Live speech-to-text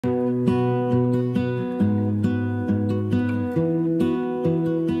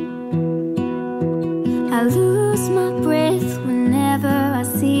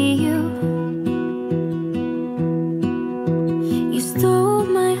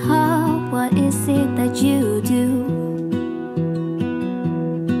it that you do?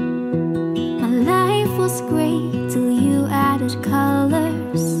 My life was great till you added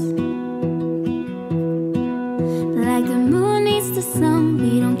colors. Like the moon needs the sun,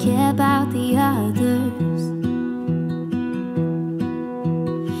 we don't care about the others.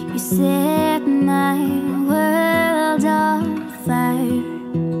 You set my world on fire.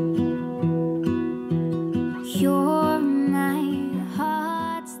 You're my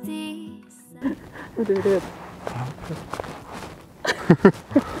heart's desire. Do it.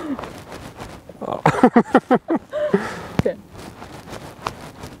 Okay.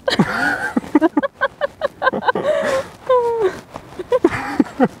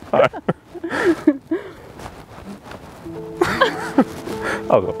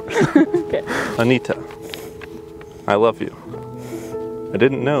 I'll go first. Okay. Anita, I love you. I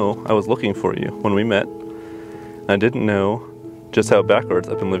didn't know I was looking for you when we met. I didn't know just how backwards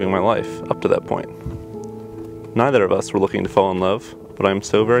I've been living my life up to that point. Neither of us were looking to fall in love, but I'm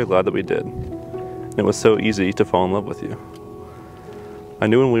so very glad that we did. It was so easy to fall in love with you. I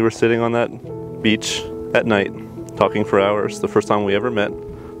knew when we were sitting on that beach at night, talking for hours, the first time we ever met,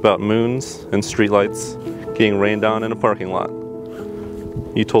 about moons and streetlights getting rained on in a parking lot.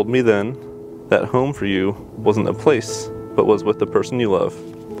 You told me then that home for you wasn't a place, but was with the person you love.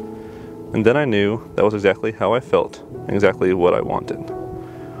 And then I knew that was exactly how I felt, and exactly what I wanted.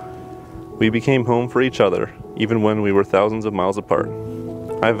 We became home for each other, even when we were thousands of miles apart.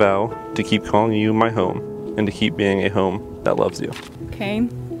 I vow to keep calling you my home, and to keep being a home that loves you. Kaine,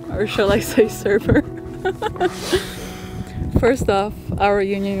 or shall I say server? First off, our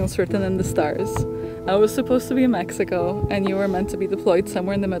union was written in the stars. I was supposed to be in Mexico, and you were meant to be deployed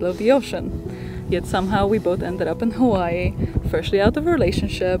somewhere in the middle of the ocean. Yet somehow we both ended up in Hawaii, freshly out of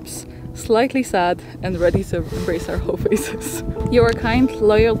relationships, slightly sad, and ready to embrace our whole faces. You are kind,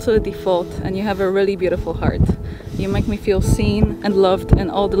 loyal to the default, and you have a really beautiful heart. You make me feel seen and loved in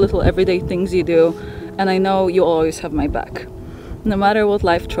all the little everyday things you do, and I know you'll always have my back, no matter what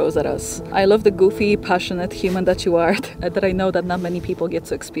life throws at us. I love the goofy, passionate human that you are, that I know that not many people get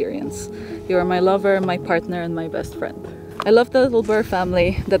to experience. You are my lover, my partner, and my best friend. I love the little bird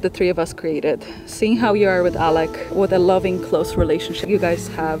family that the three of us created. Seeing how you are with Alec, what a loving, close relationship you guys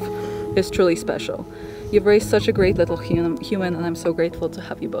have, is truly special. You've raised such a great little human, and I'm so grateful to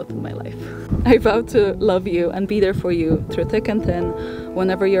have you both in my life. I vow to love you and be there for you through thick and thin,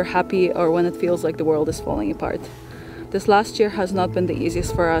 whenever you're happy or when it feels like the world is falling apart. This last year has not been the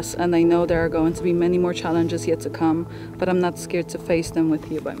easiest for us, and I know there are going to be many more challenges yet to come, but I'm not scared to face them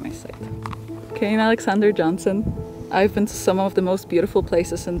with you by my side. Kaine Alexander Johnson, I've been to some of the most beautiful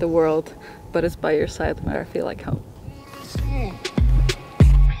places in the world, but it's by your side where I feel like home.